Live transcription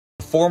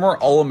former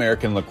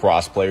All-American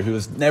lacrosse player who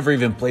has never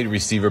even played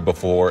receiver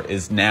before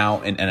is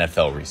now an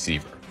NFL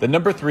receiver. The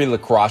number 3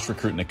 lacrosse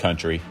recruit in the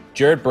country,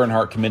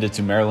 Bernhardt committed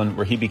to Maryland,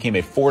 where he became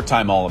a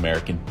 4-time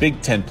All-American, Big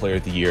Ten Player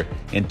of the Year,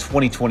 and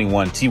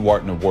 2021 T.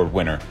 Wharton Award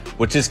winner,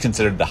 which is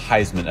considered the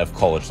Heisman of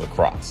college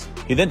lacrosse.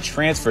 He then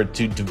transferred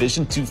to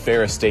Division II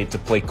Ferris State to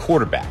play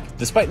quarterback.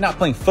 Despite not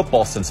playing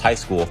football since high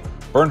school,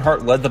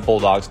 Bernhardt led the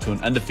Bulldogs to an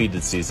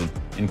undefeated season,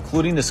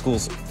 including the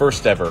school's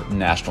first ever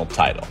national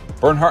title.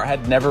 Bernhardt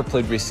had never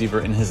played receiver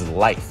in his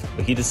life,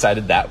 but he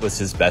decided that was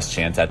his best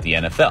chance at the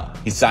NFL.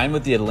 He signed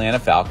with the Atlanta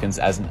Falcons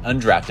as an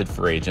undrafted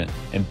free agent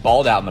and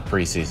balled out in the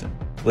preseason,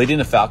 leading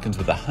the Falcons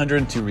with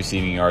 102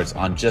 receiving yards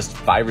on just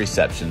 5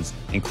 receptions,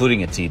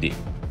 including a TD.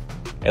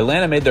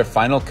 Atlanta made their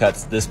final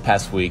cuts this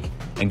past week,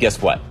 and guess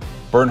what?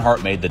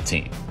 Bernhardt made the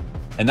team.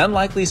 An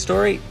unlikely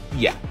story?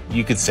 Yeah,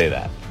 you could say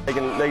that. They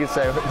can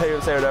say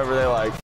whatever they like.